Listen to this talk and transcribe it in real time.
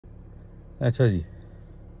अच्छा जी,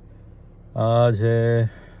 आज है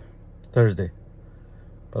थर्सडे,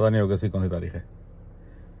 पता नहीं होगा सी कौन सी तारीख है।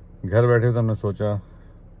 घर बैठे तो हमने सोचा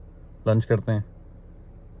लंच करते हैं।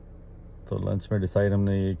 तो लंच में डिसाइड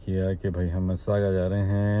हमने ये किया कि भाई हम मिसिसागा जा रहे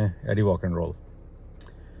हैं एडी वॉक एंड रोल।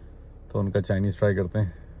 तो उनका चाइनीज़ ट्राई करते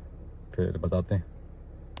हैं, फिर बताते हैं।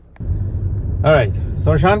 Alright,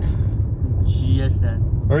 so Shan? Yes, Dad.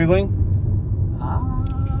 Where are you going?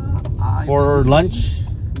 For lunch?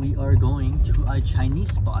 We are going to a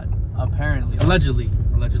Chinese spot, apparently. Allegedly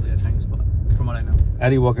a Chinese spot, from what I know.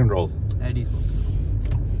 Eddie Walk and Roll. Eddie's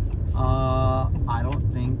I don't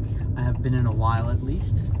think I have been in a while, at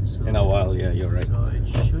least. So, In a while, yeah, you're right. So it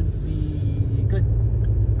should be good,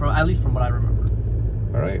 at least from what I remember.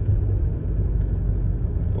 All right.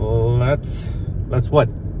 Well, let's what?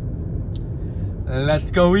 Let's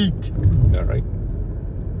go eat. All right.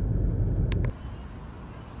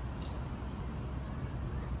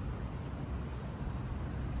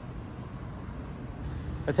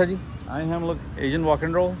 अच्छा जी, आए हैं हम लोग Asian walk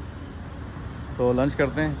and role. तो lunch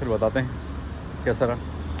करते हैं, फिर बताते हैं कैसा रहा।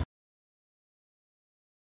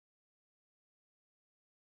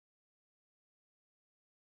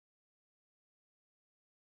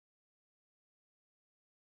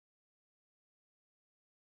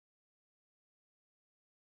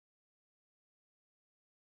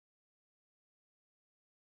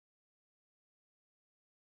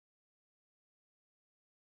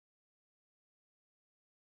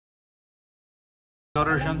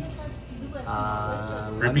 Order, Sean?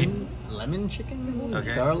 Lemon chicken,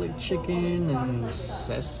 Okay. garlic chicken, and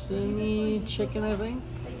sesame chicken, I think.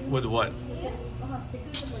 With what?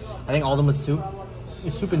 I think all of them with soup.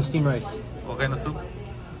 It's soup and steamed rice. What kind of soup?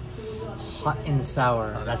 Hot and sour.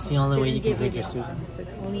 That's the only way you can drink your soup.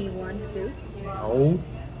 It's only one soup. No.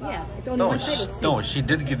 Yeah, it's only one type of soup. No, she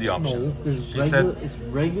did give the option. No. There's She regular, said it's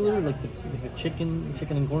regular, like the chicken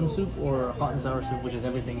and corn soup, or hot and sour soup, which is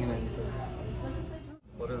everything in it.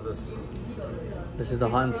 What is this? This is the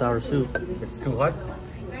hot and sour soup. It's too hot?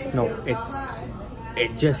 No,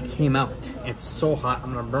 it just came out. It's so hot,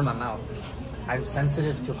 I'm gonna burn my mouth. I'm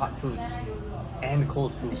sensitive to hot foods and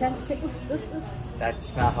cold food.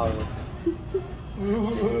 That's not how it works.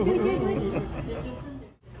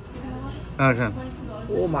 Sean,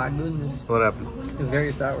 Oh my goodness. what happened? It's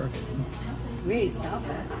very sour. Really sour.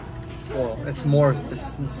 Well, it's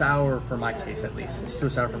sour for my taste, at least. It's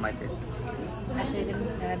too sour for my taste. Actually, I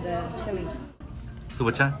didn't add the chili. Soup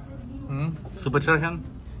acha? Soup acha, Sean?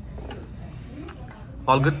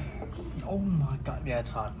 All good? Oh my god, yeah,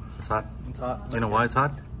 it's hot. It's hot. It's hot. You know why it's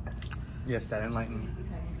hot? Yes, that enlightened me.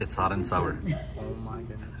 It's hot and sour. Oh my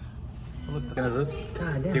goodness. What kind is this?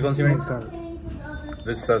 God damn. You can see me?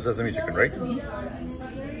 This is sesame chicken, right?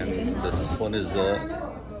 And this one is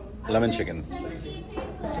lemon chicken.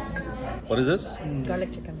 What is this?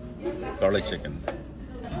 Garlic chicken. Garlic chicken.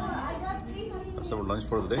 That's our lunch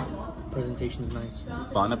for the day. Presentation's nice.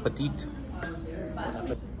 Bon appetit.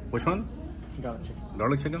 Which one? Garlic chicken.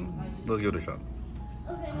 Garlic chicken? Let's give it a shot.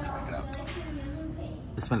 Check it out.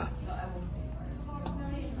 Bismillah.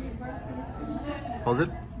 How's it?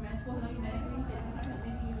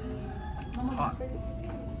 Hot.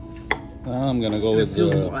 I'm gonna go with It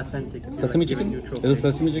feels more authentic. sesame chicken. Neutral. Is it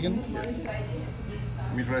sesame chicken? Yes.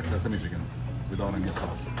 Let me try sesame chicken without any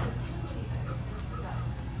sauce.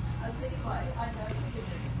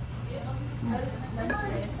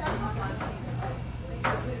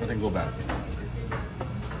 Nothing go bad.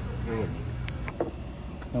 Very good.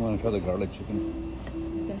 I'm gonna try the garlic chicken.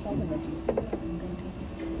 Finish all the veggies.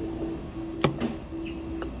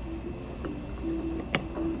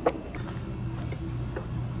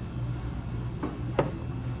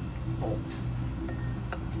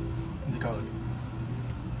 The garlic.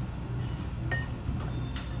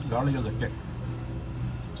 Garlic is a kick.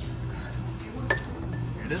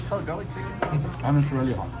 It is called garlic chicken, and it's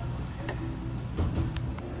really hot.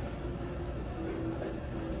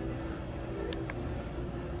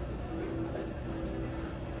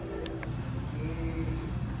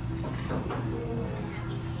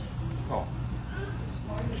 Oh,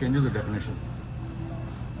 changes the definition.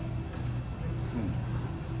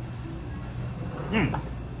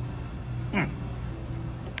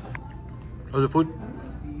 How's the food?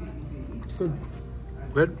 It's good.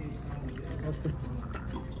 Good? That's good.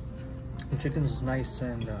 The chicken's nice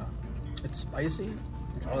and it's spicy,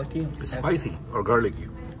 garlicky. It's spicy or garlicky?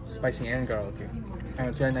 Spicy and garlicky. And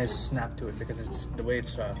it's got a nice snap to it because it's the way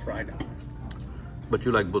it's fried. But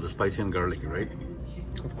you like both spicy and garlicky, right?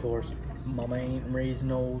 Of course. Mama ain't raised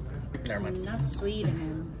no... Never mind. Not sweet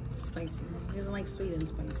and spicy. He doesn't like sweet and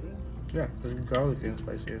spicy. Yeah, there's garlic and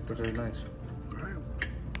spicy, which is nice.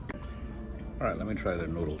 All right, let me try the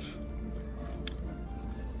noodles.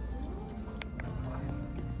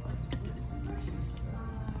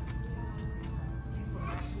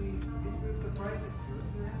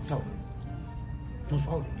 No. No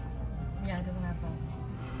salt. Yeah, it doesn't have salt.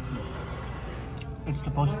 It's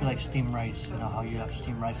supposed to be like steamed rice. You know how you have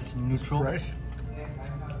steamed rice? It's neutral. Fresh.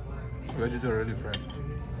 Veggies are really fresh.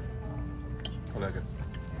 I like it.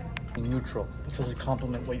 Neutral. It's supposed to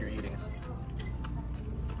complement what you're eating.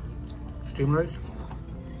 Steamed rice?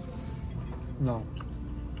 No.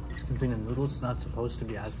 Between the noodles, it's not supposed to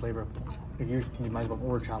be as flavorful. If you might as well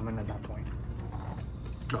order chow mein at that point.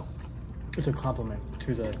 No. It's a compliment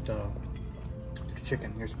to the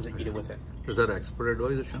chicken. You're supposed to eat it with it. Is that expert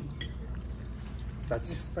advice, Sean? That's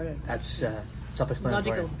Logical.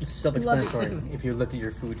 self-explanatory. It's self-explanatory Logical. if you look at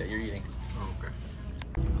your food that you're eating. Oh, okay.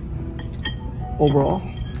 Overall,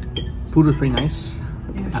 food was pretty nice.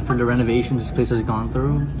 After the renovations this place has gone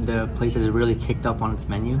through, the place has really kicked up on its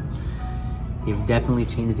menu. They've definitely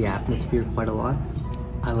changed the atmosphere quite a lot.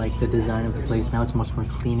 I like the design of the place now. It's much more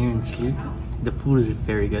cleaner and sleek. The food is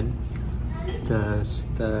very good.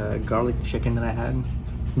 The garlic chicken that I had,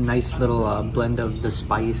 it's a nice little blend of the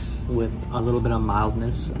spice with a little bit of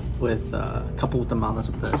mildness, with coupled with the mildness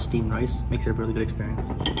of the steamed rice. Makes it a really good experience.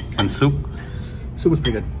 And soup? Soup was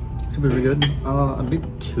pretty good. Soup was really good.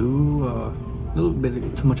 A little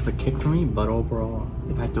bit too much of a kick for me, but overall,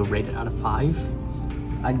 if I had to rate it out of 5,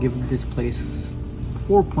 I'd give this place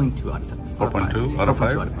 4.2 out of 10. 4.2 out of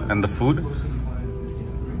 5? And the food?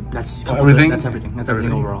 That's everything? That's everything. That's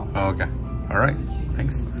everything overall. Oh, okay. All right.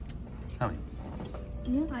 Thanks. Sami,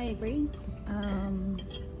 Yeah, I agree.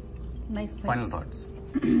 Nice place. final thoughts.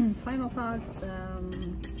 Final thoughts.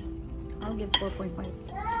 I'll give 4.5.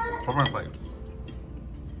 4.5.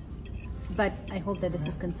 But I hope that this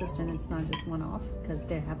is consistent. It's not just one-off, because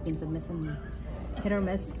there have been some hit or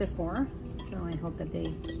miss before. So I hope that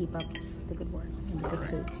they keep up the good work and the good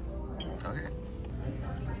food. Okay.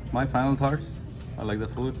 My final thoughts. I like the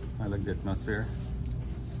food. I like the atmosphere.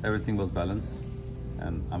 Everything was balanced,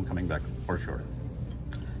 and I'm coming back for sure.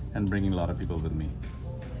 And bringing a lot of people with me.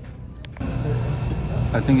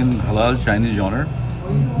 I think in Halal Chinese genre,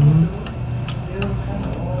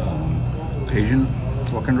 Asian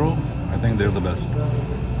Wok'N'Roll, I think they're the best.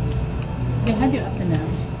 They had their ups and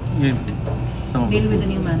downs. Yeah, some of Maybe the with the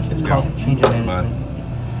food, new management. It's called change of but management.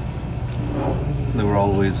 they were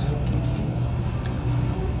always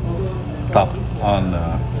top on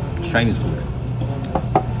Chinese food.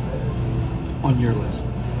 On your list.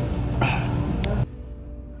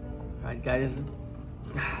 Alright guys,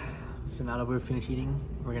 so now that we're finished eating,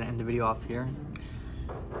 we're gonna end the video off here.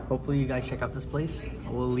 Hopefully you guys check out this place.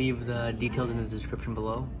 We'll leave the details in the description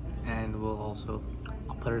below, and I'll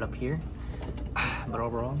put it up here. But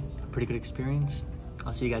overall, pretty good experience.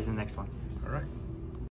 I'll see you guys in the next one. All right.